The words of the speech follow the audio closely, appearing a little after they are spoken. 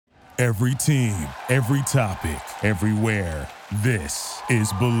Every team, every topic, everywhere. This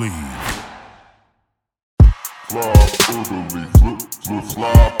is Believe. Flyperbole, flip,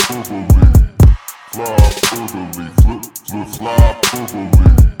 Flyperbole. Flyperbole, flip,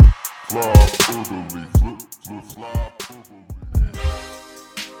 Flyperbole. Flyperbole, flip, Flyperbole.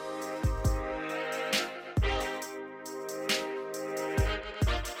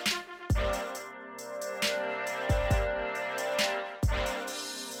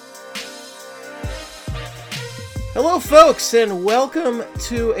 Hello, folks, and welcome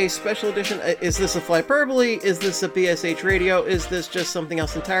to a special edition. Is this a Flyperbole? Is this a BSH radio? Is this just something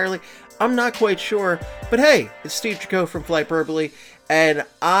else entirely? I'm not quite sure, but hey, it's Steve Jaco from Flyperbole, and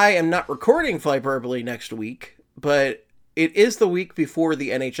I am not recording Flyperbole next week, but it is the week before the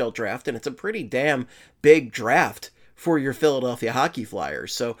NHL draft, and it's a pretty damn big draft for your Philadelphia Hockey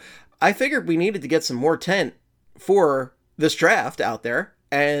Flyers, so I figured we needed to get some more tent for this draft out there.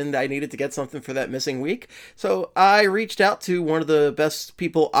 And I needed to get something for that missing week. So I reached out to one of the best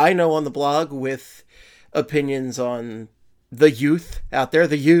people I know on the blog with opinions on the youth out there,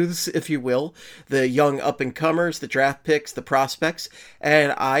 the youths, if you will, the young up-and-comers, the draft picks, the prospects.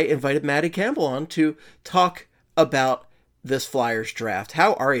 And I invited Maddie Campbell on to talk about this Flyers draft.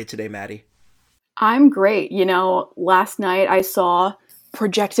 How are you today, Maddie? I'm great. You know, last night I saw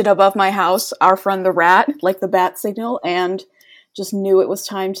projected above my house our friend the rat, like the bat signal, and just knew it was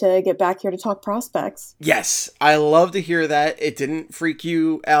time to get back here to talk prospects. Yes, I love to hear that. It didn't freak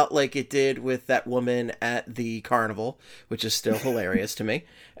you out like it did with that woman at the carnival, which is still hilarious to me.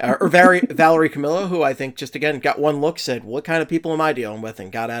 Or Valerie Camillo, who I think just, again, got one look, said, what kind of people am I dealing with,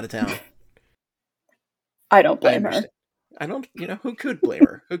 and got out of town. I don't blame her. I don't, who could blame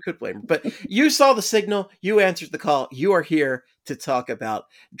her? Who could blame her? But you saw the signal, you answered the call, you are here to talk about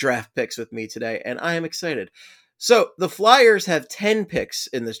draft picks with me today, and I am excited. So the Flyers have 10 picks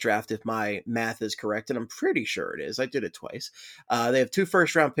in this draft, if my math is correct, and I'm pretty sure it is. I did it twice. They have 2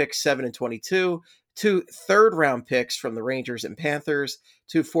 first-round picks, 7 and 22, 2 third-round picks from the Rangers and Panthers,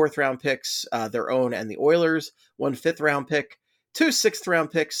 2 fourth-round picks, their own and the Oilers, 1 fifth-round pick, 2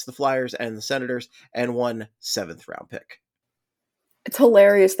 sixth-round picks, the Flyers and the Senators, and 1 seventh-round pick. It's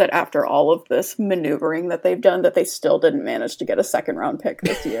hilarious that after all of this maneuvering that they've done, that they still didn't manage to get a second-round pick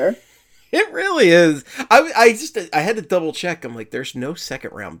this year. It really is. I had to double check. I'm like, there's no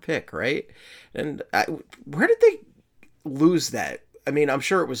second round pick, right? And where did they lose that? I mean, I'm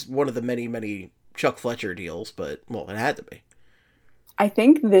sure it was one of the many Chuck Fletcher deals, but well, it had to be. I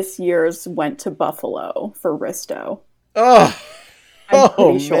think this year's went to Buffalo for Risto. I'm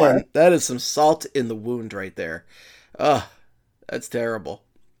pretty sure. Man, that is some salt in the wound right there. That's terrible.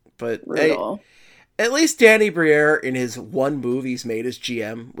 But brutal. Hey, at least Danny Briere, in his one move he's made as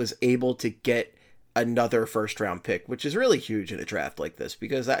GM, was able to get another first-round pick, which is really huge in a draft like this,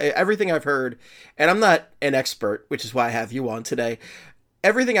 because everything I've heard, and I'm not an expert, which is why I have you on today,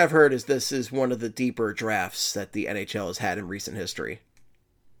 everything I've heard is this is one of the deeper drafts that the NHL has had in recent history.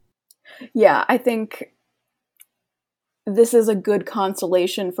 Yeah, I think this is a good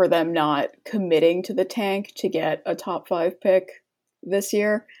consolation for them not committing to the tank to get a top 5 pick this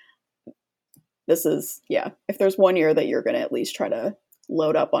year. This is, if there's one year that you're going to at least try to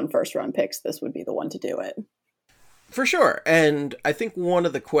load up on first round picks, this would be the one to do it. For sure. And I think one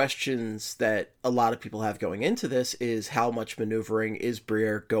of the questions that a lot of people have going into this is how much maneuvering is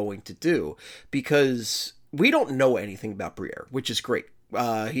Briere going to do? Because we don't know anything about Briere, which is great.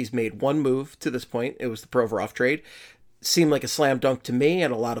 He's made one move to this point. It was the Provorov trade. Seemed like a slam dunk to me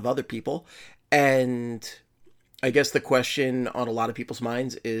and a lot of other people. And I guess the question on a lot of people's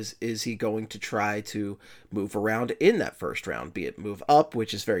minds is he going to try to move around in that first round, be it move up,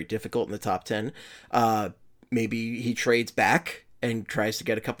 which is very difficult in the top 10. Maybe he trades back and tries to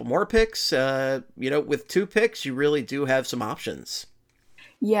get a couple more picks. With 2 picks, you really do have some options.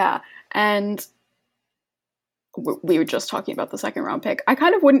 Yeah, and we were just talking about the second round pick. I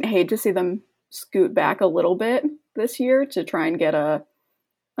kind of wouldn't hate to see them scoot back a little bit this year to try and get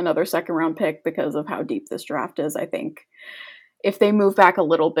another second round pick because of how deep this draft is. I think if they move back a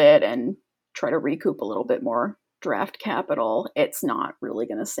little bit and try to recoup a little bit more draft capital, it's not really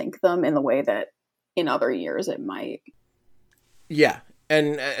going to sink them in the way that in other years it might. Yeah.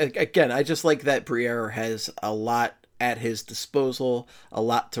 And again, I just like that Briere has a lot at his disposal, a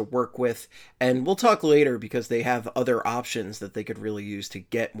lot to work with. And we'll talk later because they have other options that they could really use to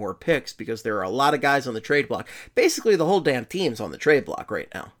get more picks because there are a lot of guys on the trade block. Basically, the whole damn team's on the trade block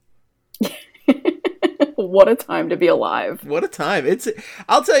right now. What a time to be alive. What a time.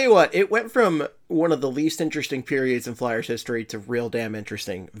 I'll tell you what, it went from one of the least interesting periods in Flyers history to real damn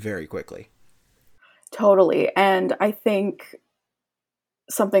interesting very quickly. Totally. And I think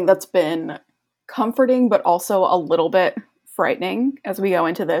something that's been comforting, but also a little bit frightening as we go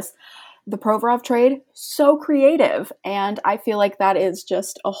into this. The Provorov trade, so creative. And I feel like that is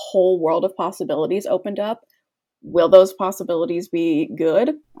just a whole world of possibilities opened up. Will those possibilities be good?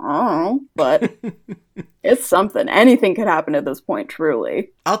 I don't know, but it's something. Anything could happen at this point,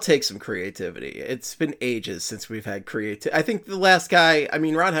 truly. I'll take some creativity. It's been ages since we've had creative. I think the last guy, I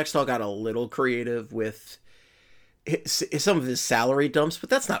mean, Ron Hextall got a little creative with some of his salary dumps,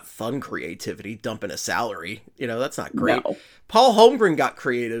 but that's not fun creativity, dumping a salary. That's not great. No. Paul Holmgren got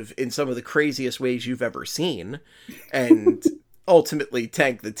creative in some of the craziest ways you've ever seen, and ultimately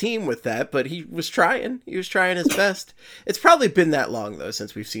tanked the team with that, but he was trying. He was trying his best. It's probably been that long, though,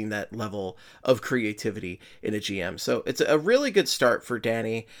 since we've seen that level of creativity in a GM. So it's a really good start for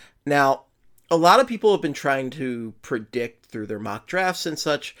Danny. Now, a lot of people have been trying to predict through their mock drafts and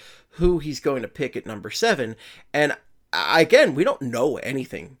such who he's going to pick at number 7. And again, we don't know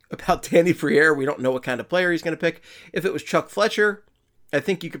anything about Danny Briere. We don't know what kind of player he's going to pick. If it was Chuck Fletcher, I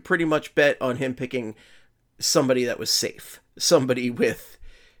think you could pretty much bet on him picking somebody that was safe. Somebody with,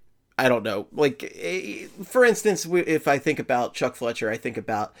 I don't know, like, for instance, if I think about Chuck Fletcher, I think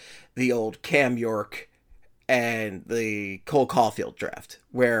about the old Cam York and the Cole Caulfield draft,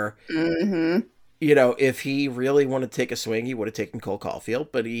 where, if he really wanted to take a swing, he would have taken Cole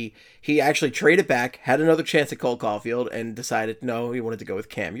Caulfield, but he actually traded back, had another chance at Cole Caulfield, and decided, no, he wanted to go with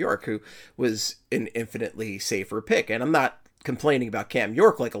Cam York, who was an infinitely safer pick. And I'm not complaining about Cam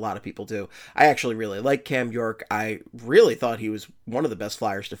York like a lot of people do. I actually really like Cam York. I really thought he was one of the best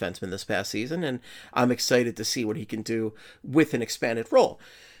Flyers defensemen this past season, and I'm excited to see what he can do with an expanded role.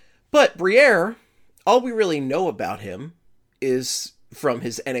 But Briere, all we really know about him is from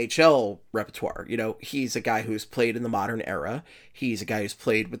his NHL repertoire. He's a guy who's played in the modern era. He's a guy who's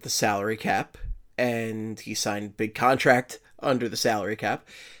played with the salary cap, and he signed a big contract under the salary cap.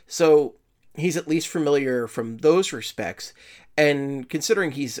 So he's at least familiar from those respects. And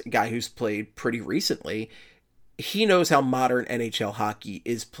considering he's a guy who's played pretty recently, he knows how modern NHL hockey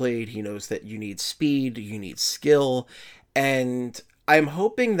is played. He knows that you need speed, you need skill. And I'm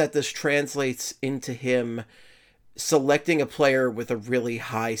hoping that this translates into him selecting a player with a really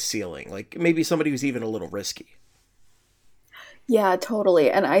high ceiling, like maybe somebody who's even a little risky. Yeah, totally.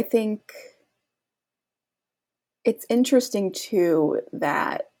 And I think it's interesting too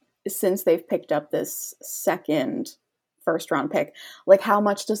that since they've picked up this second first round pick, like how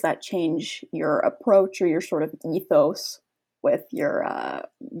much does that change your approach or your sort of ethos with your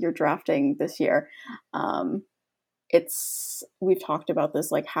drafting this year? We've talked about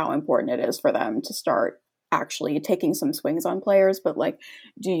this, like how important it is for them to start actually taking some swings on players, but like,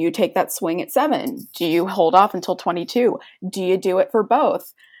 do you take that swing at 7? Do you hold off until 22? Do you do it for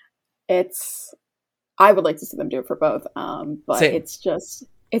both? I would like to see them do it for both. But Same.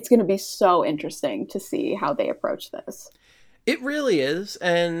 It's going to be so interesting to see how they approach this. It really is.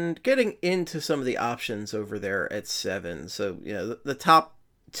 And getting into some of the options over there at 7. So, the top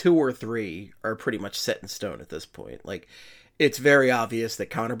 2 or 3 are pretty much set in stone at this point. Like, it's very obvious that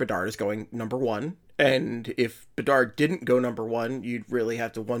Connor Bedard is going number 1. And if Bedard didn't go number 1, you'd really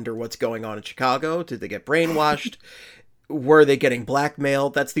have to wonder what's going on in Chicago. Did they get brainwashed? Were they getting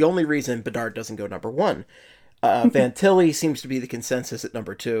blackmailed? That's the only reason Bedard doesn't go number 1. Van Tilly seems to be the consensus at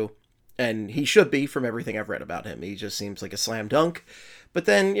number 2. And he should be, from everything I've read about him. He just seems like a slam dunk. But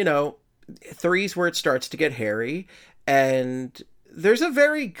then, 3's where it starts to get hairy. And there's a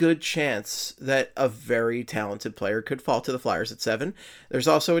very good chance that a very talented player could fall to the Flyers at 7. There's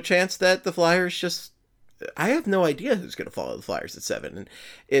also a chance that the Flyers I have no idea who's going to fall to the Flyers at 7. And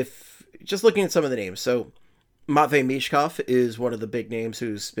if, just looking at some of the names, so Matvei Michkov is one of the big names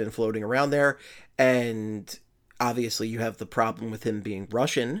who's been floating around there. And obviously you have the problem with him being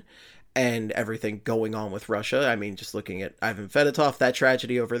Russian and everything going on with Russia. I mean, just looking at Ivan Fedotov, that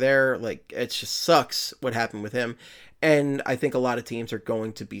tragedy over there, like, it just sucks what happened with him. And I think a lot of teams are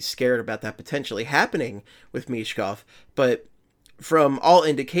going to be scared about that potentially happening with Michkov. But from all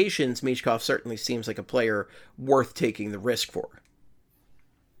indications, Michkov certainly seems like a player worth taking the risk for.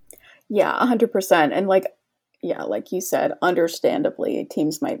 Yeah, 100%. And like you said, understandably,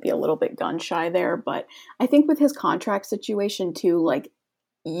 teams might be a little bit gun shy there. But I think with his contract situation too, like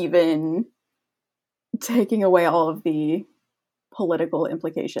even taking away all of the political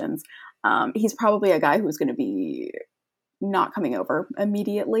implications, he's probably a guy who's going to be not coming over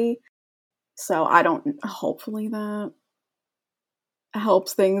immediately. So hopefully that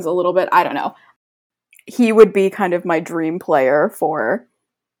helps things a little bit. I don't know. He would be kind of my dream player for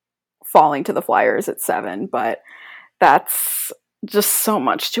falling to the Flyers at 7, but that's just so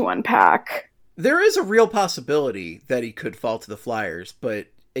much to unpack. There is a real possibility that he could fall to the Flyers, but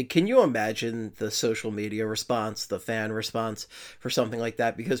can you imagine the social media response, the fan response for something like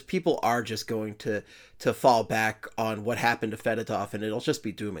that? Because people are just going to fall back on what happened to Fedotov, and it'll just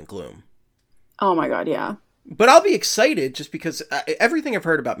be doom and gloom. Oh my god, yeah. But I'll be excited just because everything I've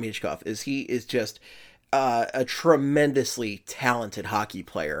heard about Michkov is he is just a tremendously talented hockey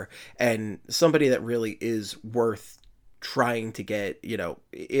player and somebody that really is worth trying to get,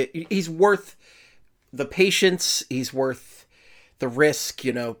 he's worth the patience, he's worth the risk,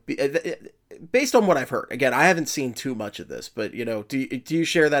 based on what I've heard. Again, I haven't seen too much of this, but, do you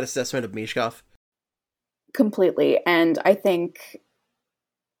share that assessment of Michkov? Completely. And I think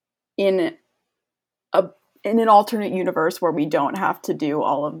in an alternate universe where we don't have to do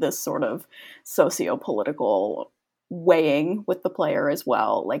all of this sort of socio-political weighing with the player as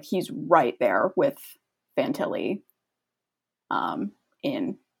well, like he's right there with Fantilli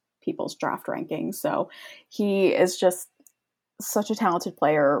in people's draft rankings. So he is just such a talented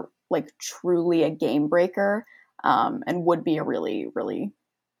player, like truly a game breaker, and would be a really, really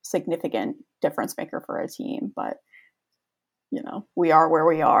significant difference maker for a team. But we are where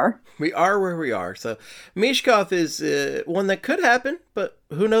we are. We are where we are. So Michkov is one that could happen, but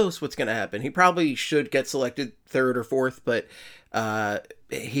who knows what's going to happen. He probably should get selected third or fourth, but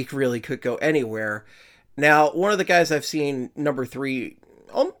he really could go anywhere. Now, one of the guys I've seen number 3,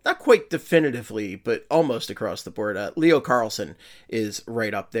 not quite definitively, but almost across the board, Leo Carlsson is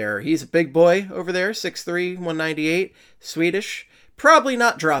right up there. He's a big boy over there, 6'3", 198, Swedish. Probably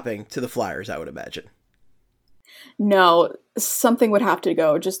not dropping to the Flyers, I would imagine. No, something would have to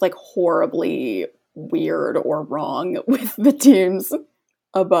go just like horribly weird or wrong with the teams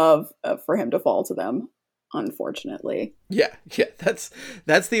above for him to fall to them, unfortunately. Yeah, that's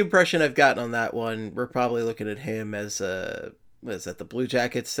the impression I've gotten on that one. We're probably looking at him as was that the Blue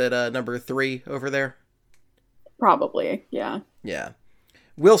Jackets at number 3 over there? Probably, yeah. Yeah.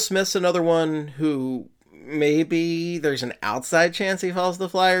 Will Smith's another one who maybe there's an outside chance he falls to the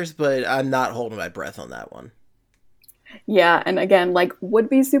Flyers, but I'm not holding my breath on that one. Yeah, and again, like, would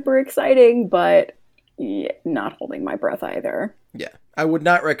be super exciting, but not holding my breath either. Yeah, I would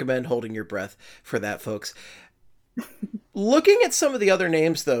not recommend holding your breath for that, folks. Looking at some of the other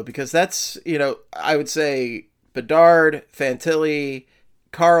names, though, because that's, I would say Bedard, Fantilli,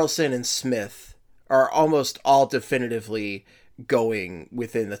 Carlson, and Smith are almost all definitively going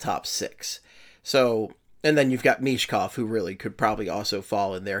within the top 6. So, and then you've got Michkov, who really could probably also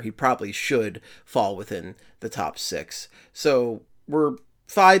fall in there. He probably should fall within the top 6. So we're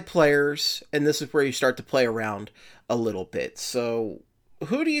 5 players, and this is where you start to play around a little bit. So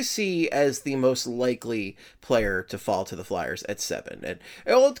who do you see as the most likely player to fall to the Flyers at 7? And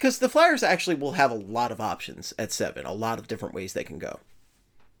because the Flyers actually will have a lot of options at 7, a lot of different ways they can go.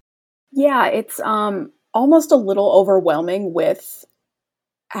 Yeah, it's almost a little overwhelming with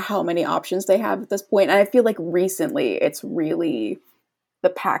how many options they have at this point. And I feel like recently it's really, the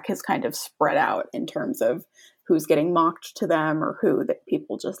pack has kind of spread out in terms of who's getting mocked to them or who that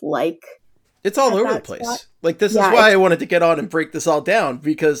people just like. It's all over the place. Spot. Like, this is why I wanted to get on and break this all down,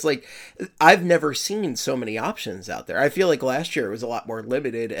 because, like, I've never seen so many options out there. I feel like last year it was a lot more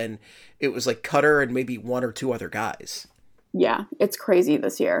limited, and it was like Cutter and maybe 1 or 2 other guys. Yeah, it's crazy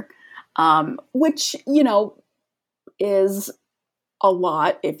this year. Which, is a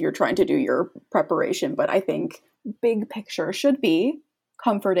lot if you're trying to do your preparation, but I think big picture should be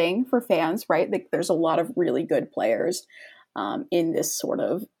comforting for fans, right? Like, there's a lot of really good players in this sort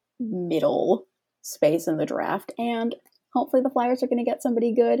of middle space in the draft, and hopefully the Flyers are going to get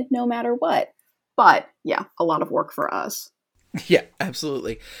somebody good no matter what. But yeah, a lot of work for us. Yeah,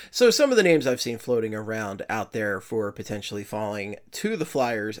 absolutely. So some of the names I've seen floating around out there for potentially falling to the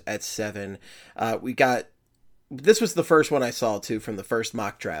Flyers at 7, this was the first one I saw too from the first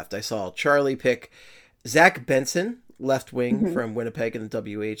mock draft. I saw Charlie pick Zach Benson, left wing from Winnipeg in the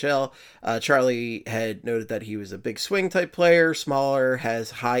WHL. Charlie had noted that he was a big swing type player, smaller,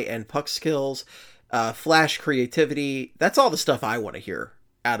 has high end puck skills, flash creativity. That's all the stuff I want to hear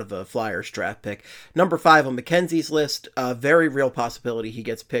out of a Flyers draft pick. Number 5 on Mackenzie's list, a very real possibility he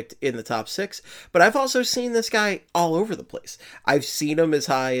gets picked in the top 6, but I've also seen this guy all over the place. I've seen him as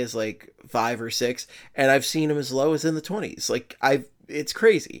high as like 5 or 6, and I've seen him as low as in the 20s. Like, it's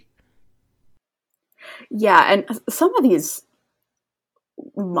crazy. Yeah, and some of these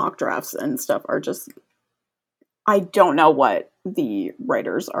mock drafts and stuff are just, I don't know what the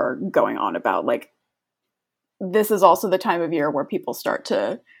writers are going on about. Like, this is also the time of year where people start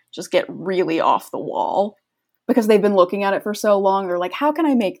to just get really off the wall because they've been looking at it for so long. They're like, how can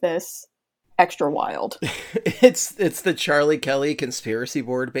I make this extra wild? It's the Charlie Kelly conspiracy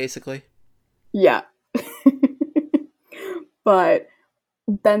board, basically. Yeah. But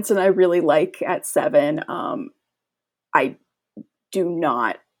Benson I really like at 7. I do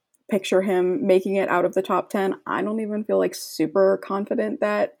not picture him making it out of the top 10. I don't even feel like super confident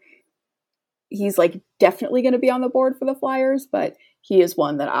that he's like definitely going to be on the board for the Flyers, but he is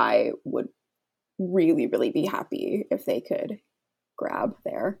one that I would really, really be happy if they could grab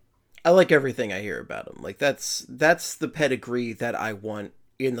there. I like everything I hear about him. Like that's the pedigree that I want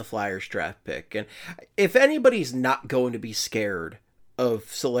in the Flyers draft pick. And if anybody's not going to be scared of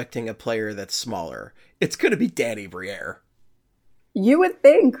selecting a player that's smaller, it's going to be Danny Briere. You would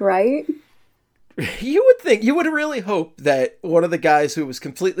think, right? You would think, you would really hope that one of the guys who was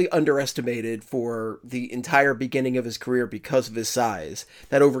completely underestimated for the entire beginning of his career because of his size,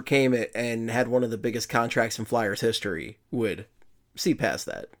 that overcame it and had one of the biggest contracts in Flyers history, would see past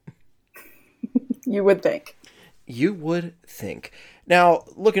that. You would think. You would think. Now,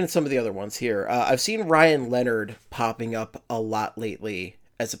 looking at some of the other ones here, I've seen Ryan Leonard popping up a lot lately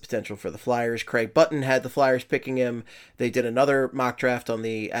as a potential for the Flyers. Craig Button had the Flyers picking him. They did another mock draft on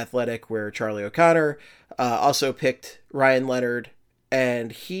the Athletic where Charlie O'Connor also picked Ryan Leonard.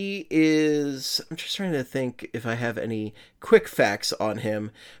 And he is, I'm just trying to think if I have any quick facts on him,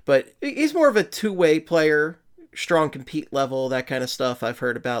 but he's more of a two-way player, strong compete level, that kind of stuff I've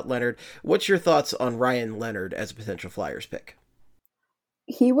heard about Leonard. What's your thoughts on Ryan Leonard as a potential Flyers pick?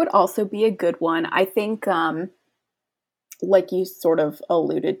 He would also be a good one. I think, like you sort of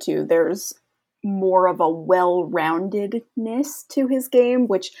alluded to, there's more of a well-roundedness to his game,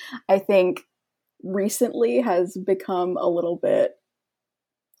 which I think recently has become a little bit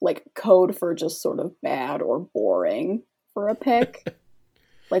like code for just sort of bad or boring for a pick.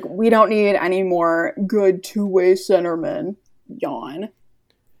 Like, we don't need any more good two-way centermen. Yawn.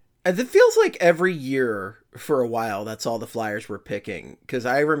 And it feels like every year for a while, that's all the Flyers were picking. Because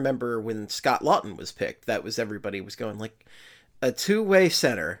I remember when Scott Lawton was picked, that was everybody was going like a two-way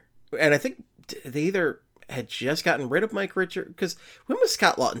center. And I think they either had just gotten rid of Mike Richard. Because when was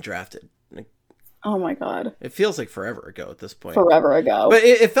Scott Lawton drafted? Oh my God. It feels like forever ago at this point. Forever ago. But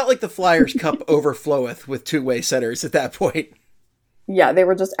it felt like the Flyers cup overfloweth with two-way centers at that point. Yeah, they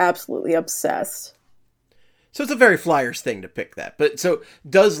were just absolutely obsessed. So it's a very Flyers thing to pick that. But so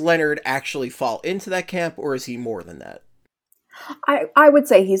does Leonard actually fall into that camp, or is he more than that? I would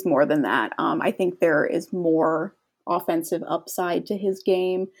say he's more than that. I think there is more offensive upside to his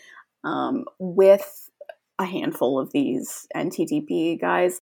game with a handful of these NTDP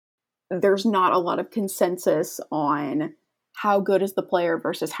guys. There's not a lot of consensus on how good is the player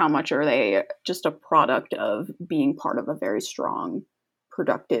versus how much are they just a product of being part of a very strong,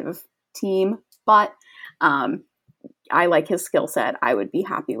 productive team. But I like his skill set. I would be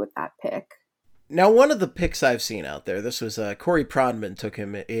happy with that pick. Now, one of the picks I've seen out there, this was Corey Pronman took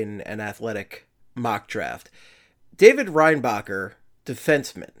him in an Athletic mock draft. David Reinbacher,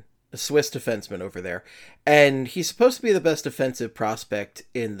 defenseman, a Swiss defenseman over there, and he's supposed to be the best defensive prospect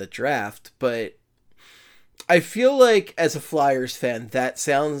in the draft, but I feel like as a Flyers fan, that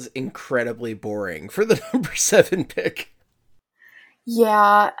sounds incredibly boring for the number 7 pick.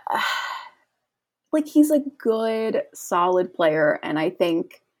 Yeah. Like, he's a good, solid player, and I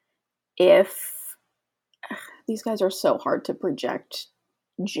think if these guys are so hard to project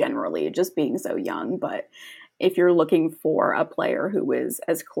generally, just being so young, but if you're looking for a player who is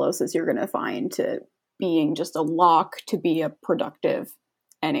as close as you're going to find to being just a lock to be a productive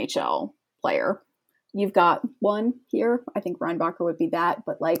NHL player, you've got one here. I think Reinbacher would be that,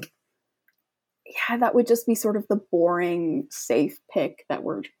 but like, yeah, that would just be sort of the boring, safe pick that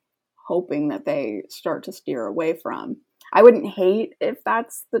we're hoping that they start to steer away from. I wouldn't hate if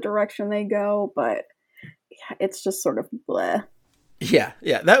that's the direction they go, but yeah, it's just sort of bleh. Yeah,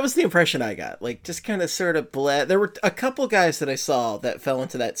 that was the impression I got. Like, just kind of sort of bleh. There were a couple guys that I saw that fell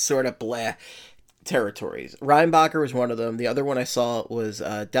into that sort of bleh territories. Reinbacher was one of them. The other one I saw was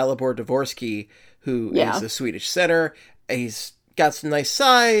Dalibor Dvorsky, who is a Swedish center. He's got some nice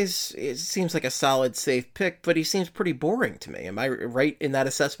size. It seems like a solid, safe pick, but he seems pretty boring to me. Am I right in that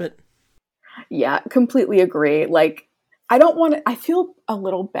assessment? Yeah, completely agree. Like, I feel a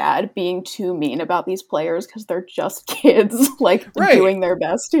little bad being too mean about these players because they're just kids, like, doing their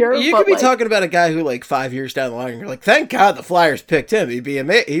best here. You could be talking about a guy who, like, 5 years down the line, you're like, thank God the Flyers picked him.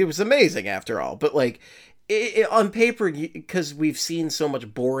 He was amazing after all. But, like, on paper, because we've seen so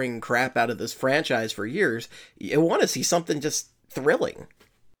much boring crap out of this franchise for years, you want to see something just thrilling.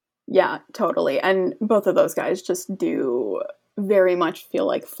 Yeah, totally. And both of those guys just do very much feel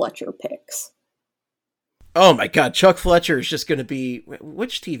like Fletcher picks. Oh my God, Chuck Fletcher is just going to be.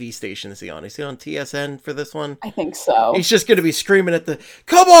 Which TV station is he on? Is he on TSN for this one? I think so. He's just going to be screaming at the.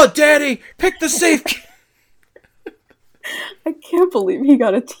 Come on, Daddy, pick the safe. I can't believe he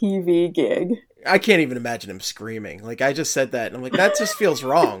got a TV gig. I can't even imagine him screaming. Like, I just said that, and I'm like, that just feels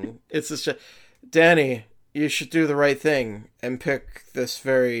wrong. It's just, Danny, you should do the right thing and pick this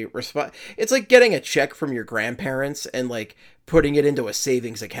very It's like getting a check from your grandparents and, like, putting it into a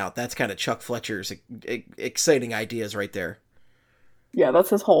savings account. That's kind of Chuck Fletcher's exciting ideas right there. Yeah, that's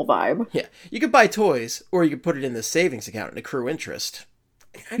his whole vibe. Yeah. You could buy toys, or you could put it in the savings account and accrue interest.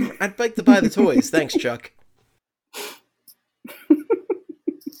 I'd like to buy the toys. Thanks, Chuck.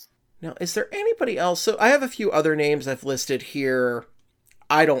 Now, is there anybody else? So I have a few other names I've listed here.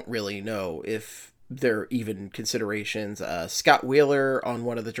 I don't really know if they're even considerations. Scott Wheeler on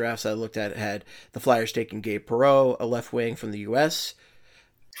one of the drafts I looked at had the Flyers taking Gabe Perreault, a left wing from the U.S.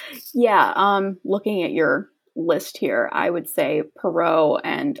 Yeah, looking at your list here, I would say Perreault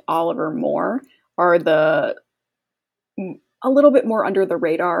and Oliver Moore are a little bit more under the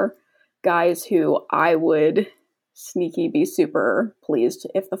radar guys who I would sneaky be super pleased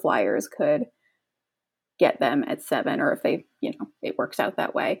if the Flyers could get them at 7, or if they, it works out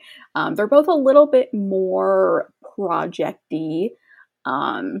that way. They're both a little bit more project-y,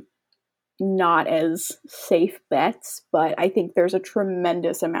 not as safe bets, but I think there's a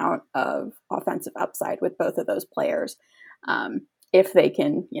tremendous amount of offensive upside with both of those players. If they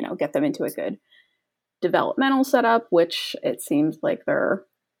can, get them into a good developmental setup, which it seems like they're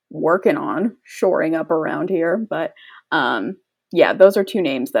working on shoring up around here. But yeah, those are two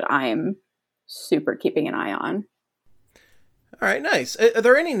names that I'm super keeping an eye on. All right, nice. Are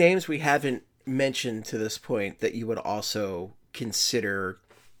there any names we haven't mentioned to this point that you would also consider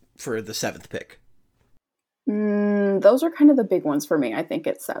for the 7th pick? Those are kind of the big ones for me, I think,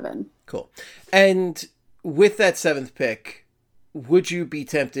 at 7. Cool. And with that 7th pick, would you be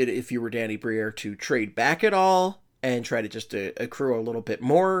tempted, if you were Danny Briere, to trade back at all and try to just accrue a little bit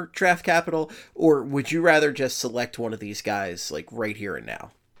more draft capital? Or would you rather just select one of these guys, like, right here and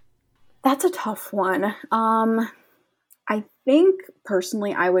now? That's a tough one. I think,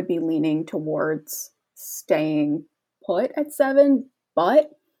 personally, I would be leaning towards staying put at 7,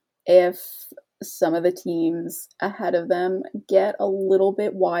 but if some of the teams ahead of them get a little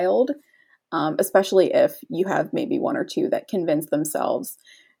bit wild, especially if you have maybe one or two that convince themselves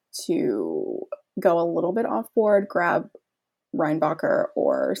to go a little bit off board, grab Reinbacher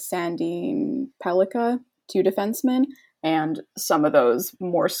or Sandin Pellikka, 2 defensemen, and some of those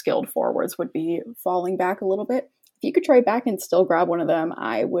more skilled forwards would be falling back a little bit. If you could trade back and still grab one of them,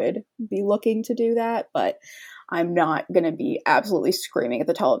 I would be looking to do that, but I'm not going to be absolutely screaming at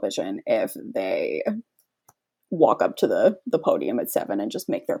the television if they walk up to the podium at 7 and just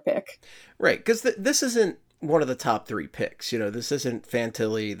make their pick. Right, because this isn't one of the top 3 picks. This isn't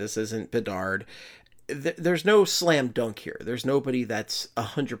Fantilli, this isn't Bedard. There's no slam dunk here. There's nobody that's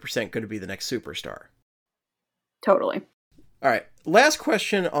 100% going to be the next superstar. Totally. All right, last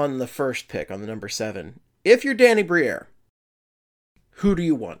question on the first pick, on the number 7. If you're Danny Briere, who do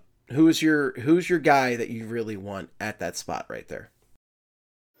you want? Who's your guy that you really want at that spot right there?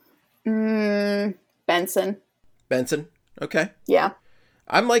 Benson. Benson? Okay. Yeah.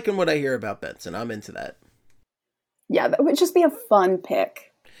 I'm liking what I hear about Benson. I'm into that. Yeah, that would just be a fun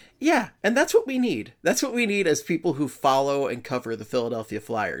pick. Yeah, and that's what we need. That's what we need as people who follow and cover the Philadelphia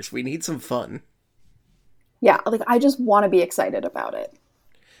Flyers. We need some fun. Yeah, I just want to be excited about it.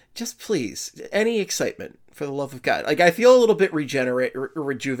 Just please, any excitement, for the love of God. I feel a little bit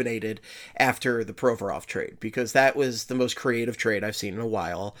rejuvenated after the Provorov trade, because that was the most creative trade I've seen in a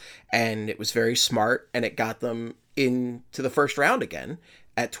while, and it was very smart, and it got them into the first round again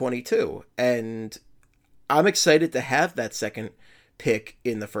at 22. And I'm excited to have that second pick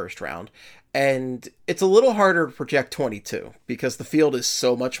in the first round. And it's a little harder to project 22, because the field is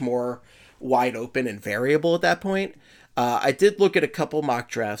so much more wide open and variable at that point. I did look at a couple mock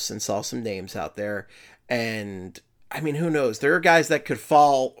drafts and saw some names out there, and I mean, who knows? There are guys that could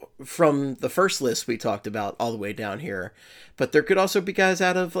fall from the first list we talked about all the way down here, but there could also be guys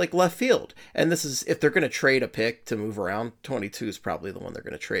out of left field. And this is, if they're going to trade a pick to move around, 22 is probably the one they're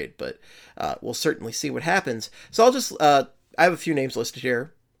going to trade, but we'll certainly see what happens. So I'll just, I have a few names listed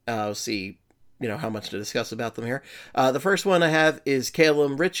here. I'll see, how much to discuss about them here. The first one I have is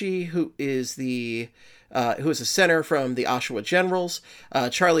Calum Ritchie, who is a center from the Oshawa Generals.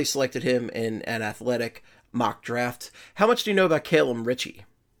 Charlie selected him in an Athletic mock draft. How much do you know about Calum Ritchie?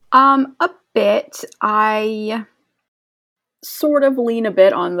 A bit. I sort of lean a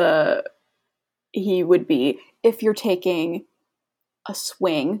bit on he would be, if you're taking a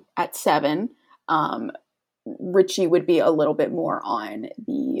swing at 7, Richie would be a little bit more on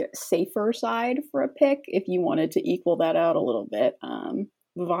the safer side for a pick if you wanted to equal that out a little bit,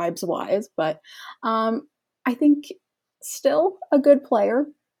 vibes wise. But I think still a good player.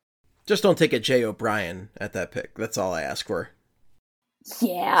 Just don't take a Jay O'Brien at that pick. That's all I ask for.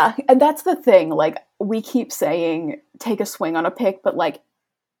 Yeah, and that's the thing. Like, we keep saying take a swing on a pick, but like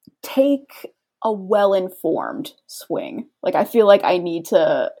take a well-informed swing. Like, I feel like I need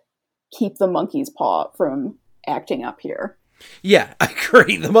to keep the monkey's paw from acting up here. Yeah, I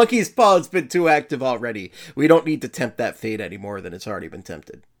agree. The monkey's paw has been too active already. We don't need to tempt that fate any more than it's already been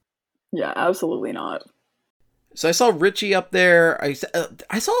tempted. Yeah, absolutely not. So I saw Richie up there. I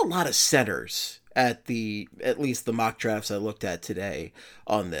saw a lot of centers at least the mock drafts I looked at today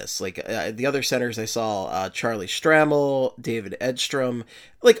on this. Like the other centers I saw, Charlie Stramel, David Edstrom,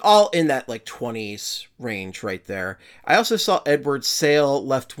 like all in that like 20s range right there. I also saw Edward Sale,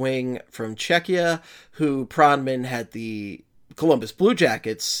 left wing from Czechia, who Pronman had the Columbus Blue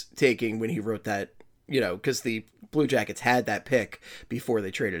Jackets taking when he wrote that, because the Blue Jackets had that pick before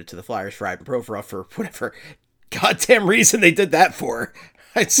they traded it to the Flyers for Ivan Provorov for whatever goddamn reason they did that for.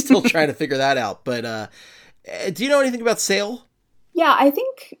 I'm still trying to figure that out. But do you know anything about Sale? Yeah, I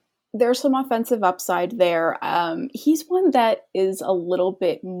think there's some offensive upside there. He's one that is a little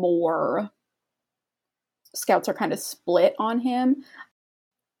bit more... Scouts are kind of split on him.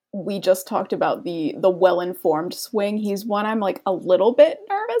 We just talked about the well-informed swing. He's one I'm like a little bit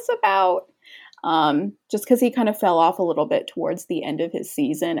nervous about. Just because he kind of fell off a little bit towards the end of his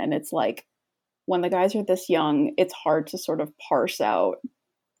season. And it's like, when the guys are this young, it's hard to sort of parse out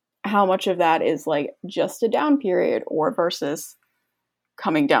how much of that is like just a down period or versus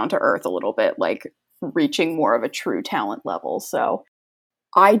coming down to earth a little bit, like reaching more of a true talent level. So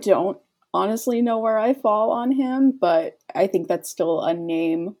I don't honestly know where I fall on him, but I think that's still a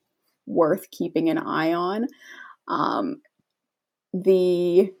name worth keeping an eye on.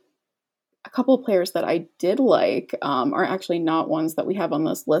 A couple of players that I did like are actually not ones that we have on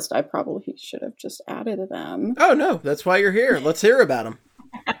this list. I probably should have just added them. Oh, no, that's why you're here. Let's hear about them.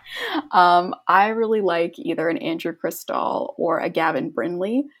 I really like either an Andrew Cristall or a Gavin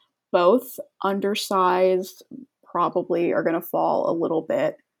Brindley. Both undersized, probably are going to fall a little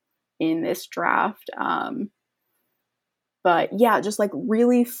bit in this draft. But yeah, just like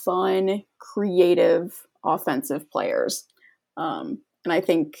really fun, creative, offensive players. And I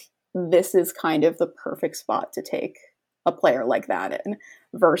think this is kind of the perfect spot to take a player like that in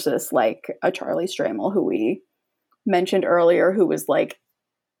versus like a Charlie Stramel, who we mentioned earlier, who was like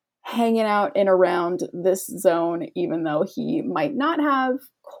hanging out in around this zone, even though he might not have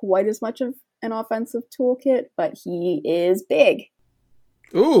quite as much of an offensive toolkit, but he is big.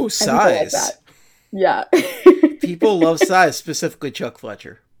 Ooh, size. Like yeah. People love size, specifically Chuck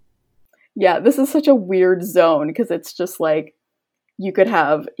Fletcher. Yeah, this is such a weird zone because it's just like you could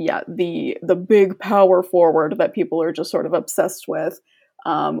have, the big power forward that people are just sort of obsessed with,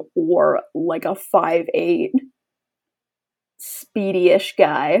 or like a 5'8" speedy-ish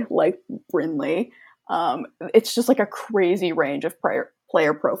guy like Brindley. It's just like a crazy range of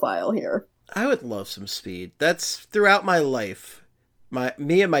player profile here. I would love some speed. That's throughout my life.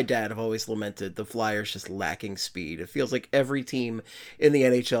 Me and my dad have always lamented the Flyers just lacking speed. It feels like every team in the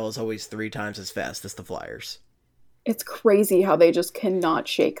NHL is always 3 times as fast as the Flyers. It's crazy how they just cannot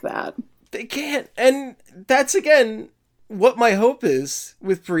shake that. They can't. And that's, again, what my hope is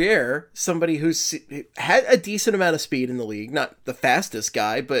with Briere, somebody who's had a decent amount of speed in the league, not the fastest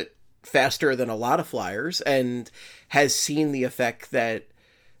guy, but faster than a lot of Flyers, and has seen the effect that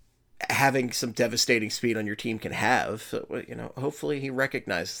having some devastating speed on your team can have. So, hopefully he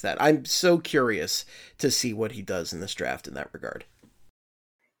recognizes that. I'm so curious to see what he does in this draft in that regard.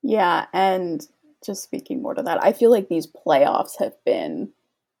 Yeah, and just speaking more to that, I feel like these playoffs have been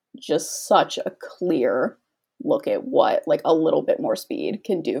just such a clear look at what like a little bit more speed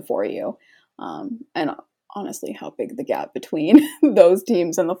can do for you. And honestly, how big the gap between those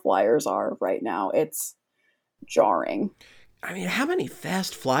teams and the Flyers are right now, it's jarring. I mean, how many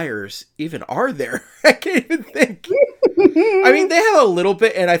fast Flyers even are there? I can't even think. I mean, they have a little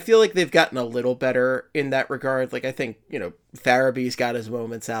bit, and I feel like they've gotten a little better in that regard. Like, I think, Farabee's got his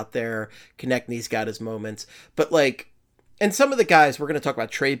moments out there. Konechny's got his moments. But, like, and some of the guys, we're going to talk about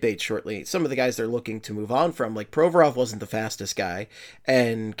trade bait shortly, some of the guys they're looking to move on from, like, Provorov wasn't the fastest guy,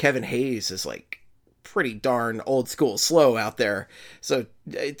 and Kevin Hayes is, like, pretty darn old school slow out there. So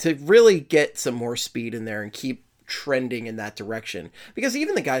to really get some more speed in there and keep trending in that direction, because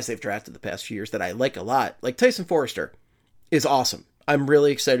even the guys they've drafted the past few years that I like a lot, like Tyson Forrester is awesome. I'm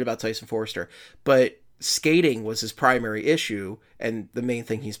really excited about Tyson Forrester, but skating was his primary issue and the main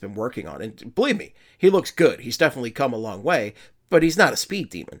thing he's been working on. And believe me, he looks good. He's definitely come a long way, but he's not a speed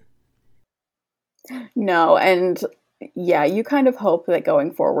demon. No, and yeah, you kind of hope that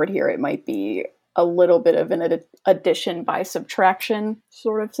going forward here, it might be a little bit of an addition by subtraction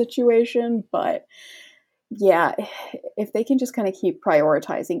sort of situation. But yeah, if they can just kind of keep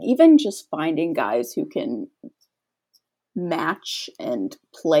prioritizing, even just finding guys who can match and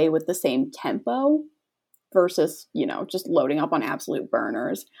play with the same tempo versus, just loading up on absolute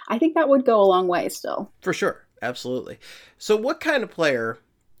burners, I think that would go a long way still. For sure. Absolutely. So what kind of player,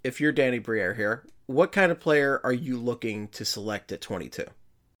 if you're Danny Briere here, what kind of player are you looking to select at 22?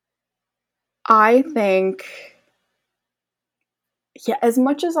 I think, as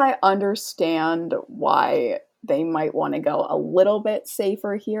much as I understand why they might want to go a little bit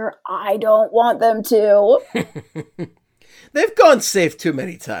safer here, I don't want them to. They've gone safe too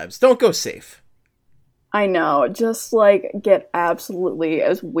many times. Don't go safe. I know. Just, get absolutely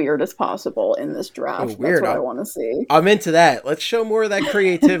as weird as possible in this draft. Weird. That's what I want to see. I'm into that. Let's show more of that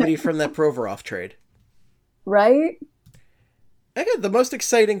creativity from that Provorov trade. Right? Again, the most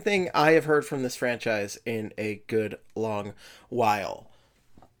exciting thing I have heard from this franchise in a good long while.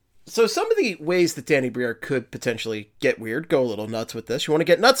 So some of the ways that Danny Briere could potentially get weird, go a little nuts with this. You want to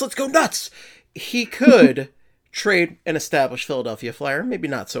get nuts? Let's go nuts! He could trade an established Philadelphia Flyer, maybe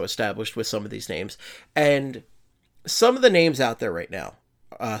not so established with some of these names. And some of the names out there right now.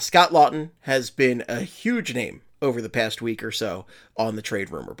 Scott Laughton has been a huge name over the past week or so on the trade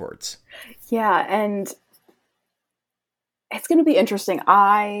rumor boards. Yeah, and it's going to be interesting.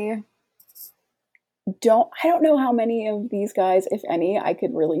 I don't know how many of these guys, if any, I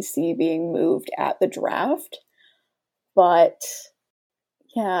could really see being moved at the draft. But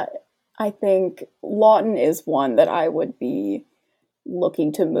yeah, I think Laughton is one that I would be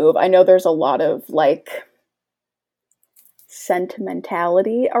looking to move. I know there's a lot of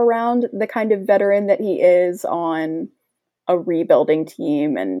sentimentality around the kind of veteran that he is on a rebuilding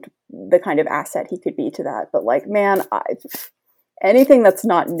team and the kind of asset he could be to that. But man, anything that's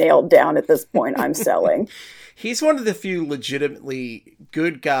not nailed down at this point, I'm selling. He's one of the few legitimately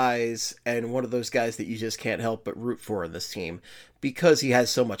good guys and one of those guys that you just can't help but root for in this team because he has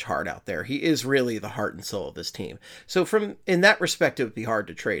so much heart out there. He is really the heart and soul of this team. So in that respect, it would be hard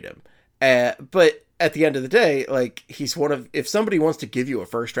to trade him. But at the end of the day, he's if somebody wants to give you a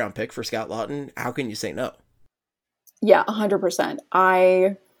first round pick for Scott Laughton, how can you say no? Yeah,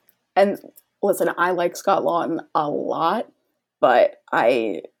 100%. And listen, I like Scott Laughton a lot, but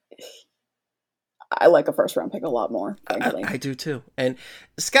I like a first round pick a lot more, frankly. I do too. And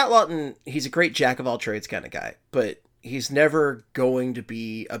Scott Laughton, he's a great jack of all trades kind of guy, but he's never going to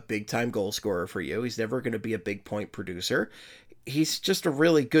be a big time goal scorer for you. He's never going to be a big point producer. He's just a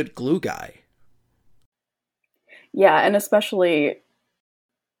really good glue guy. Yeah, and especially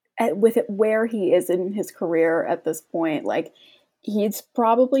with it where he is in his career at this point, he's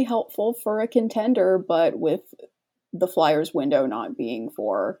probably helpful for a contender, but with the Flyers window not being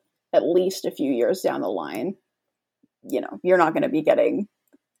for at least a few years down the line, you're not going to be getting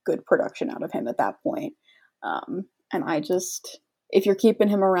good production out of him at that point. And if you're keeping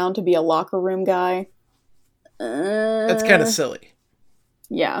him around to be a locker room guy, that's kind of silly.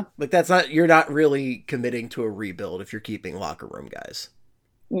 Yeah. You're not really committing to a rebuild if you're keeping locker room guys.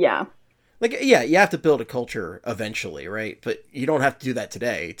 Yeah. You have to build a culture eventually, right? But you don't have to do that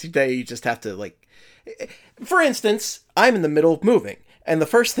today. Today, you just have to, for instance, I'm in the middle of moving, and the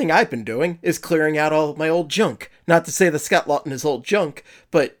first thing I've been doing is clearing out all of my old junk. Not to say that Scott Laughton is old junk,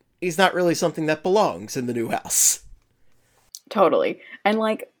 but he's not really something that belongs in the new house. Totally. And,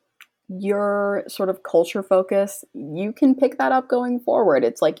 your sort of culture focus, you can pick that up going forward.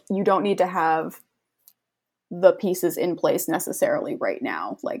 It's you don't need to have the pieces in place necessarily right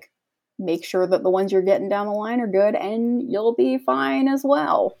now. Make sure that the ones you're getting down the line are good and you'll be fine as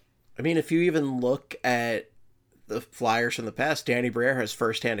well. I mean, if you even look at the Flyers from the past, Danny Briere has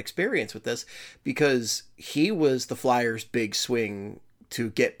firsthand experience with this because he was the Flyers' big swing to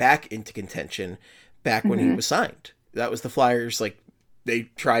get back into contention back when he was signed. That was the Flyers,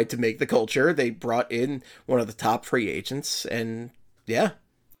 they tried to make the culture. They brought in one of the top free agents, and yeah.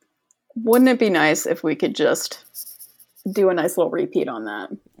 Wouldn't it be nice if we could just do a nice little repeat on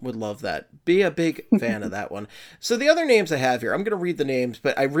that? Would love that. Be a big fan of that one. So the other names I have here, I'm going to read the names,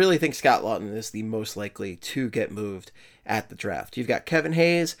 but I really think Scott Laughton is the most likely to get moved at the draft. You've got Kevin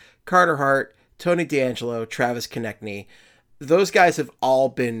Hayes, Carter Hart, Tony DeAngelo, Travis Konechny. Those guys have all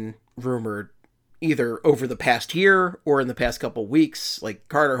been rumored either over the past year or in the past couple weeks.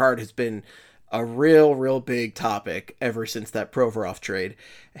 Carter Hart has been a real big topic ever since that Provorov trade.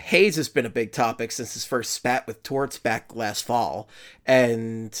 Hayes has been a big topic since his first spat with Torts back last fall.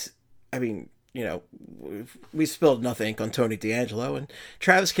 And, I mean, you know, we spilled enough ink on Tony DeAngelo, and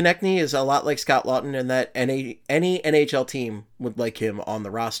Travis Konechny is a lot like Scott Laughton in that any NHL team would like him on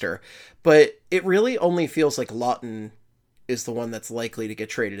the roster. But it really only feels like Laughton is the one that's likely to get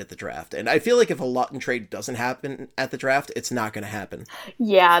traded at the draft. And I feel like if a Laughton trade doesn't happen at the draft, it's not going to happen.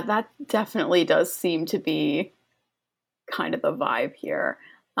 Yeah, that definitely does seem to be kind of the vibe here.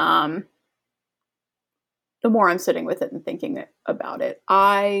 The more I'm sitting with it and thinking about it,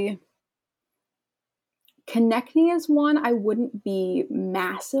 Konechny is one I wouldn't be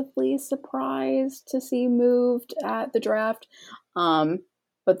massively surprised to see moved at the draft.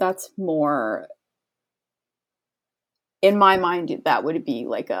 But that's more, in my mind, that would be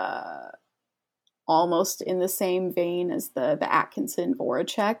like almost in the same vein as the Atkinson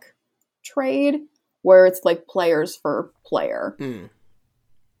Voracek trade, where it's like players for player.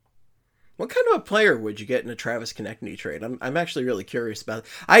 What kind of a player would you get in a Travis Konechny trade? I'm actually really curious about it.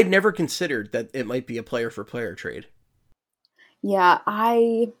 I'd never considered that it might be a player for player trade. Yeah,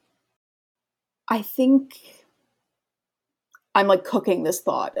 I think I'm like cooking this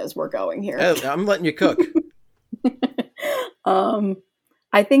thought as we're going here. I'm letting you cook.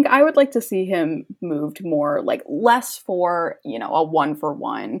 I think I would like to see him moved more, like less for, you know, a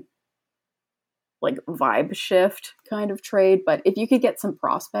 1-for-1 like vibe shift kind of trade. But if you could get some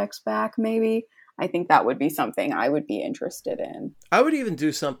prospects back, maybe, I think that would be something I would be interested in. I would even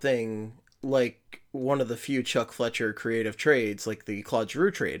do something like one of the few Chuck Fletcher creative trades, like the Claude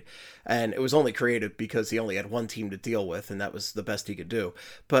Giroux trade. And it was only creative because he only had one team to deal with, and that was the best he could do.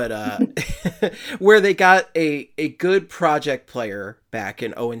 But where they got a good project player back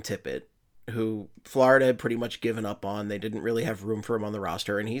in Owen Tippett, who Florida had pretty much given up on. They didn't really have room for him on the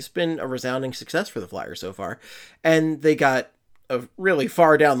roster, and he's been a resounding success for the Flyers so far. And they got a really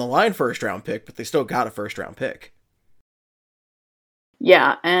far down the line first-round pick, but they still got a first-round pick.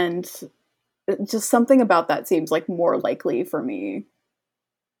 Yeah, and just something about that seems like more likely for me,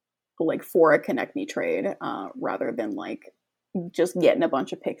 like for a Konechny trade, rather than like just getting a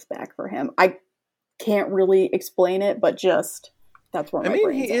bunch of picks back for him. I can't really explain it, but just that's where my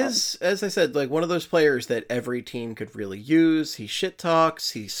brain's he is, as I said, like one of those players that every team could really use. He shit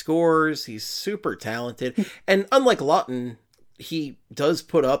talks, he scores, he's super talented, and unlike Laughton, he does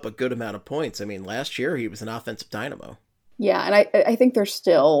put up a good amount of points. I mean, last year he was an offensive dynamo. Yeah, and I think there's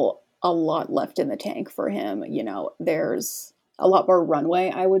still a lot left in the tank for him. You know, there's a lot more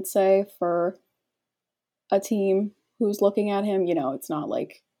runway, I would say, for a team who's looking at him. You know, it's not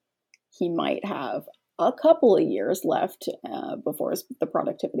like he might have a couple of years left before the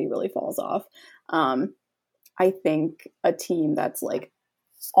productivity really falls off. I think a team that's like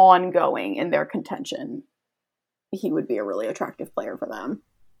ongoing in their contention, he would be a really attractive player for them.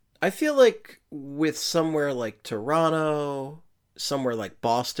 I feel like with somewhere like Toronto, somewhere like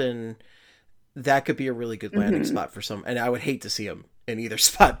Boston, that could be a really good landing spot for some. And I would hate to see him in either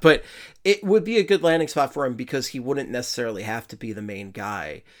spot, but it would be a good landing spot for him because he wouldn't necessarily have to be the main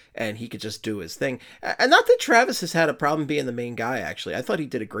guy and he could just do his thing. And not that Travis has had a problem being the main guy, actually. I thought he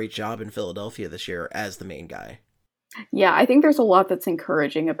did a great job in Philadelphia this year as the main guy. Yeah, I think there's a lot that's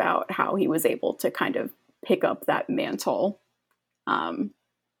encouraging about how he was able to kind of pick up that mantle.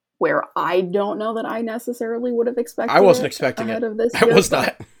 Where I don't know that I necessarily would have expected. I wasn't expecting it. Of this I was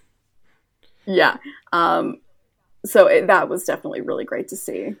not. Yeah. So that was definitely really great to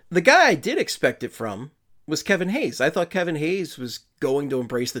see. The guy I did expect it from was Kevin Hayes. I thought Kevin Hayes was going to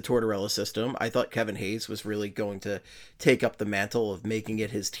embrace the Tortorella system. I thought Kevin Hayes was really going to take up the mantle of making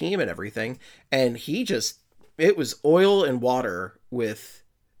it his team and everything. And it was oil and water with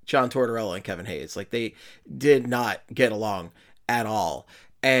John Tortorella and Kevin Hayes. Like, they did not get along at all.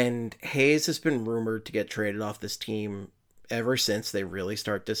 And Hayes has been rumored to get traded off this team ever since they really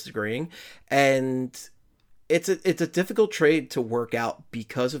start disagreeing. And it's a difficult trade to work out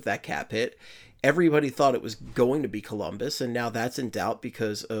because of that cap hit. Everybody thought it was going to be Columbus, and now that's in doubt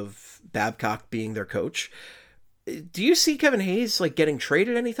because of Babcock being their coach. Do you see Kevin Hayes like getting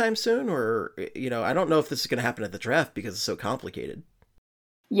traded anytime soon? Or, you know, I don't know if this is going to happen at the draft because it's so complicated.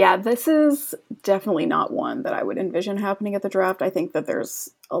 Yeah, this is definitely not one that I would envision happening at the draft. I think that there's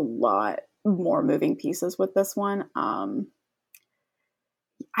a lot more moving pieces with this one. I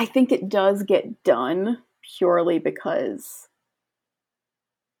think it does get done purely because,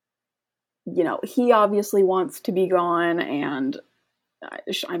 you know, he obviously wants to be gone, and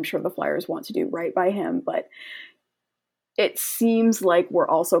I'm sure the Flyers want to do right by him, but it seems like we're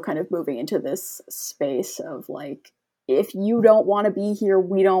also kind of moving into this space of like, if you don't want to be here,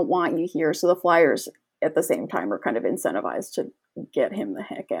 we don't want you here. So the Flyers at the same time are kind of incentivized to get him the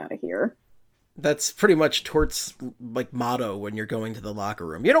heck out of here. That's pretty much Tort's like motto when you're going to the locker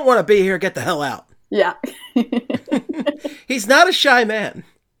room. You don't want to be here, get the hell out. Yeah. He's not a shy man.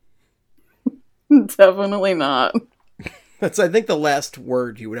 Definitely not. That's, I think, the last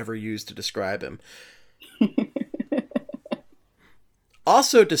word you would ever use to describe him.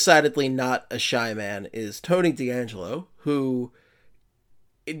 Also decidedly not a shy man is Tony DeAngelo, who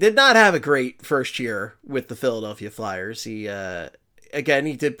did not have a great first year with the Philadelphia Flyers. He, again,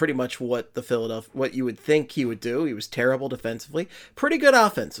 he did pretty much what you would think he would do. He was terrible defensively, pretty good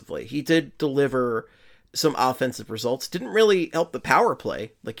offensively. He did deliver some offensive results, didn't really help the power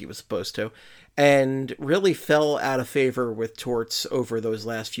play like he was supposed to, and really fell out of favor with Torts over those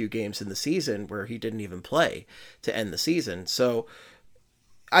last few games in the season where he didn't even play to end the season. So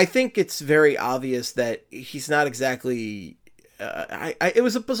I think it's very obvious that he's not exactly... it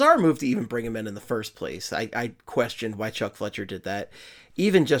was a bizarre move to even bring him in the first place. I questioned why Chuck Fletcher did that.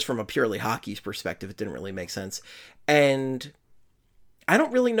 Even just from a purely hockey perspective, it didn't really make sense. And I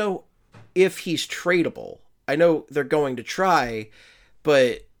don't really know if he's tradable. I know they're going to try,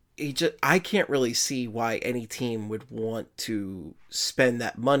 but I can't really see why any team would want to spend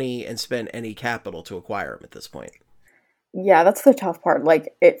that money and spend any capital to acquire him at this point. Yeah, that's the tough part.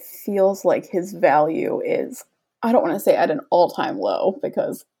 Like, it feels like his value is, I don't want to say at an all-time low,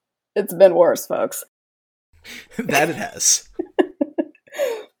 because it's been worse, folks. That it has.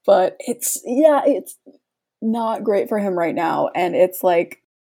 But it's not great for him right now. And it's like,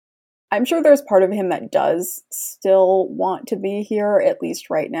 I'm sure there's part of him that does still want to be here, at least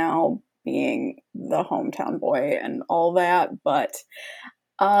right now, being the hometown boy and all that. But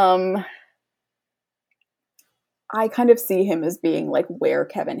I kind of see him as being like where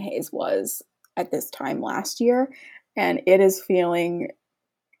Kevin Hayes was at this time last year. And it is feeling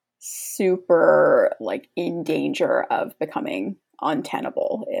super like in danger of becoming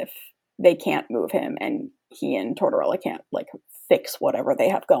untenable if they can't move him and he and Tortorella can't like fix whatever they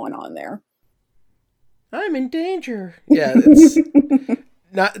have going on there. I'm in danger. Yeah, it's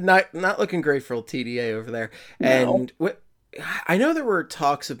not looking great for TDA over there. No. And I know there were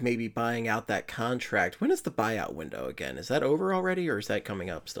talks of maybe buying out that contract. When is the buyout window again? Is that over already, or is that coming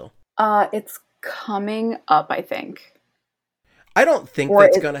up still? It's coming up, I think. I don't think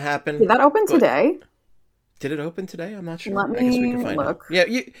that's going to happen. Did that open today? Did it open today? I'm not sure. Let me I guess we can find look. out. Yeah,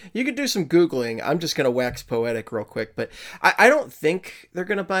 you could do some Googling. I'm just going to wax poetic real quick, but I don't think they're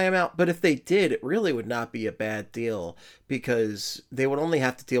going to buy him out. But if they did, it really would not be a bad deal because they would only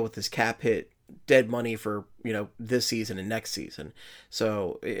have to deal with this cap hit dead money for, this season and next season.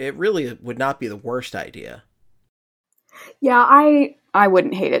 So it really would not be the worst idea. Yeah, I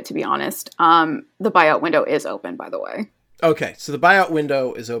wouldn't hate it, to be honest. The buyout window is open, by the way. Okay, so the buyout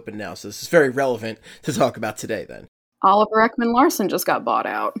window is open now, so this is very relevant to talk about today then. Oliver Ekman-Larsson just got bought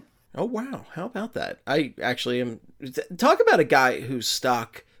out. Oh, wow. How about that? I actually am... Talk about a guy whose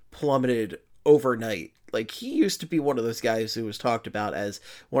stock plummeted overnight. Like, he used to be one of those guys who was talked about as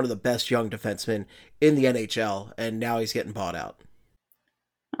one of the best young defensemen in the NHL, and now he's getting bought out.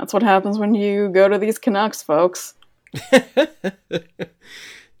 That's what happens when you go to these Canucks, folks.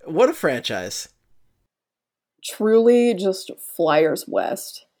 What a franchise. Truly just Flyers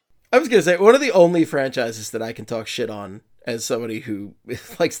West. I was going to say, one of the only franchises that I can talk shit on as somebody who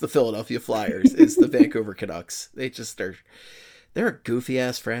likes the Philadelphia Flyers is the Vancouver Canucks. They're a goofy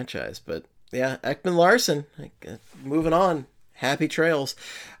ass franchise, but yeah, Ekman-Larsson, moving on. Happy trails.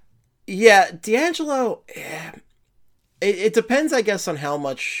 Yeah, DeAngelo, it depends, I guess, on how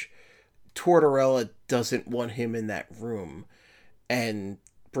much Tortorella doesn't want him in that room and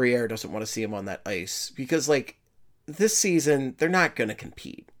Briere doesn't want to see him on that ice, because this season they're not going to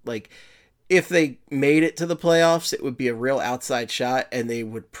compete. If they made it to the playoffs, it would be a real outside shot and they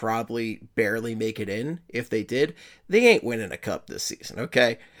would probably barely make it in. If they did, they ain't winning a cup this season.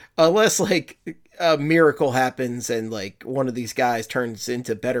 Okay. Unless a miracle happens and one of these guys turns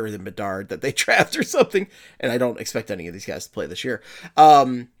into better than Bedard that they draft or something. And I don't expect any of these guys to play this year.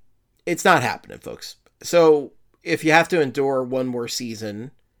 It's not happening, folks. So if you have to endure one more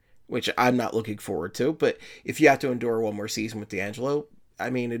season, which I'm not looking forward to, but if you have to endure one more season with DeAngelo, I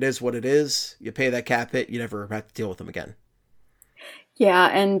mean, it is what it is. You pay that cap hit, you never have to deal with him again. Yeah,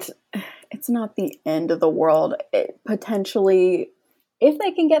 and it's not the end of the world. Potentially, if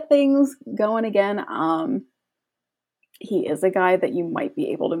they can get things going again, he is a guy that you might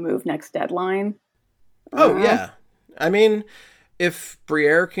be able to move next deadline. Oh, yeah. I mean, if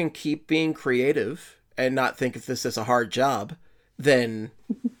Briere can keep being creative and not think of this as a hard job, then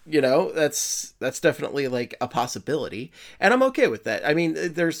That's definitely like a possibility, and I'm okay with that. I mean,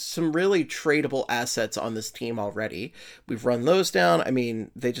 there's some really tradable assets on this team already. We've run those down. I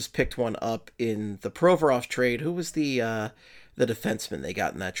mean, they just picked one up in the Provorov trade. Who was the defenseman they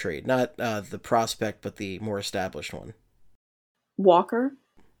got in that trade? Not the prospect, but the more established one. Walker,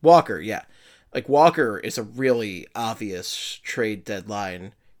 yeah. Like, Walker is a really obvious trade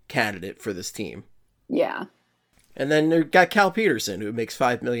deadline candidate for this team. Yeah. And then you got Cal Peterson, who makes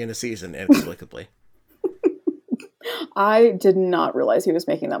 $5 million a season inexplicably. I did not realize he was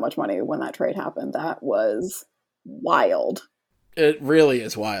making that much money when that trade happened. That was wild. It really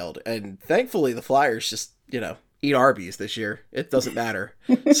is wild. And thankfully, the Flyers just, eat Arby's this year. It doesn't matter.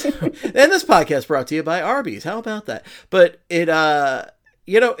 And this podcast brought to you by Arby's. How about that? But it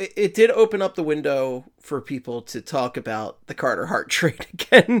did open up the window for people to talk about the Carter Hart trade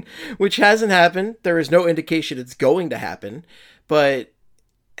again, which hasn't happened. There is no indication it's going to happen. And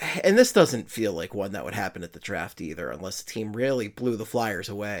this doesn't feel like one that would happen at the draft either, unless the team really blew the Flyers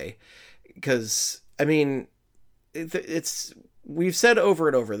away. Because, I mean, we've said over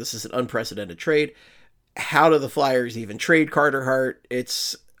and over, this is an unprecedented trade. How do the Flyers even trade Carter Hart?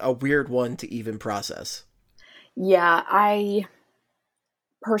 It's a weird one to even process. Yeah,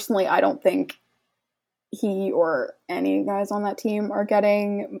 personally, I don't think he or any guys on that team are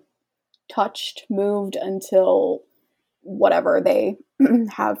getting moved until whatever they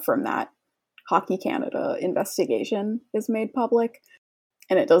have from that Hockey Canada investigation is made public.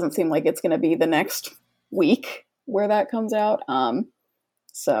 And it doesn't seem like it's going to be the next week where that comes out.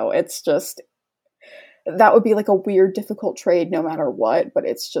 So it's just, that would be like a weird, difficult trade no matter what, but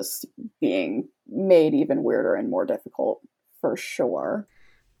it's just being made even weirder and more difficult for sure.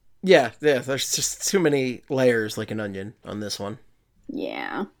 Yeah, there's just too many layers like an onion on this one.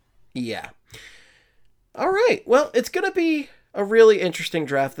 Yeah. All right. Well, it's going to be a really interesting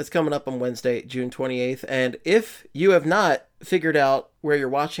draft that's coming up on Wednesday, June 28th. And if you have not figured out where you're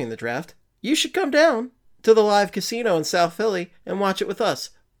watching the draft, you should come down to the live casino in South Philly and watch it with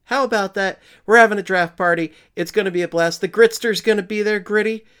us. How about that? We're having a draft party. It's going to be a blast. The Gritster's going to be there,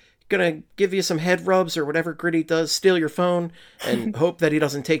 Gritty. Gonna give you some head rubs or whatever Gritty does, steal your phone, and hope that he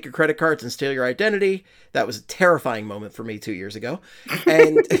doesn't take your credit cards and steal your identity. That was a terrifying moment for me 2 years ago.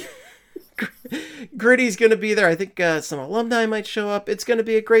 And Gritty's gonna be there. I think some alumni might show up. It's gonna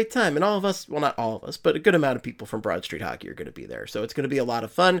be a great time. And all of us, well, not all of us, but a good amount of people from Broad Street Hockey are gonna be there. So it's gonna be a lot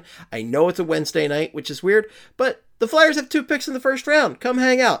of fun. I know it's a Wednesday night, which is weird, but the Flyers have 2 picks in the first round. Come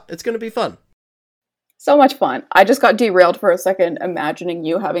hang out. It's gonna be fun. So much fun. I just got derailed for a second imagining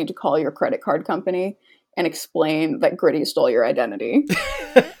you having to call your credit card company and explain that Gritty stole your identity.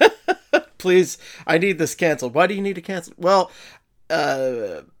 Please, I need this canceled. Why do you need to cancel? Well,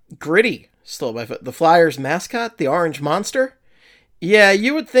 Gritty stole the Flyers mascot, the orange monster. Yeah,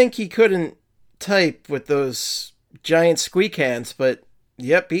 you would think he couldn't type with those giant squeak hands, but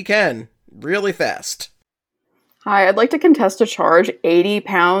yep, he can. Really fast. Hi, I'd like to contest a charge. 80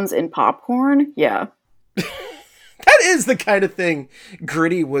 pounds in popcorn? Yeah. That is the kind of thing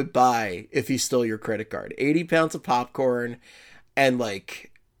Gritty would buy if he stole your credit card. 80 pounds of popcorn and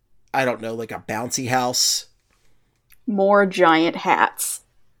like, I don't know, like a bouncy house. More giant hats.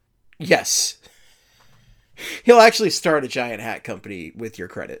 Yes. He'll actually start a giant hat company with your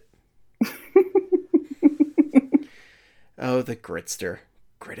credit. Oh, the Gritster.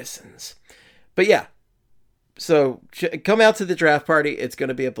 Grittisons. But yeah. So come out to the draft party. It's going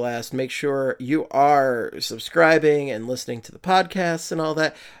to be a blast. Make sure you are subscribing and listening to the podcasts and all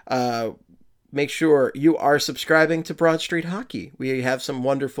that. Make sure you are subscribing to Broad Street Hockey. We have some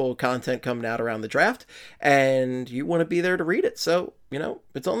wonderful content coming out around the draft, and you want to be there to read it. So,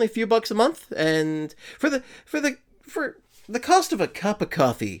 it's only a few bucks a month, and for the cost of a cup of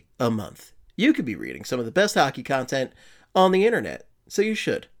coffee a month, you could be reading some of the best hockey content on the internet. So you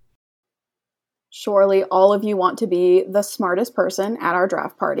should. Surely all of you want to be the smartest person at our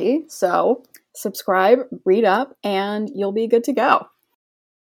draft party. So subscribe, read up, and you'll be good to go.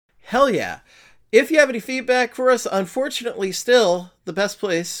 Hell yeah. If you have any feedback for us, unfortunately still, the best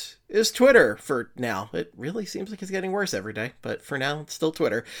place is Twitter for now. It really seems like it's getting worse every day, but for now, it's still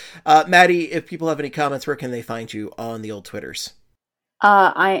Twitter. Maddie, if people have any comments, where can they find you on the old Twitters?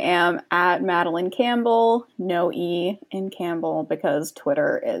 I am at Madeline Campbell, no E in Campbell, because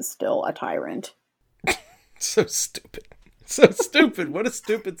Twitter is still a tyrant. So stupid. So stupid. What a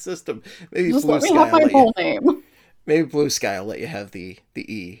stupid system. Maybe Just Blue let me Sky have my whole name. Maybe Blue Sky will let you have the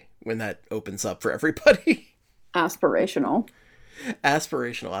E when that opens up for everybody. Aspirational.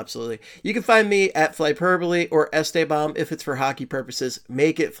 Aspirational, absolutely. You can find me at Flyperbole or Esteban if it's for hockey purposes.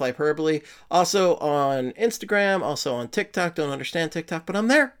 Make it Flyperbole. Also on Instagram, also on TikTok. Don't understand TikTok, but I'm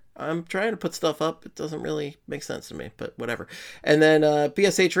there. I'm trying to put stuff up. It doesn't really make sense to me, but whatever. And then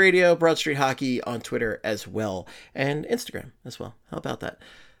BSH Radio, Broad Street Hockey on Twitter as well, and Instagram as well. How about that?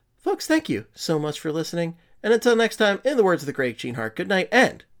 Folks, thank you so much for listening. And until next time, in the words of the great Gene Hart, good night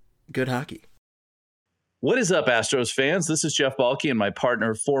and good hockey. What is up, Astros fans? This is Jeff Balke and my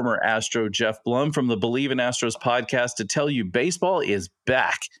partner, former Astro Jeff Blum from the Believe in Astros podcast to tell you baseball is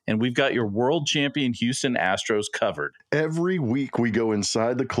back, and we've got your world champion Houston Astros covered. Every week we go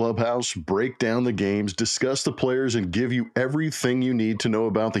inside the clubhouse, break down the games, discuss the players, and give you everything you need to know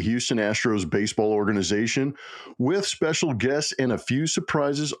about the Houston Astros baseball organization with special guests and a few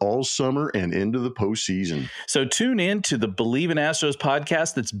surprises all summer and into the postseason. So tune in to the Believe in Astros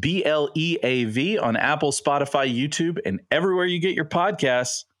podcast. That's BLEAV on Apple, Spotify, YouTube, and everywhere you get your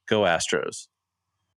podcasts. Go Astros.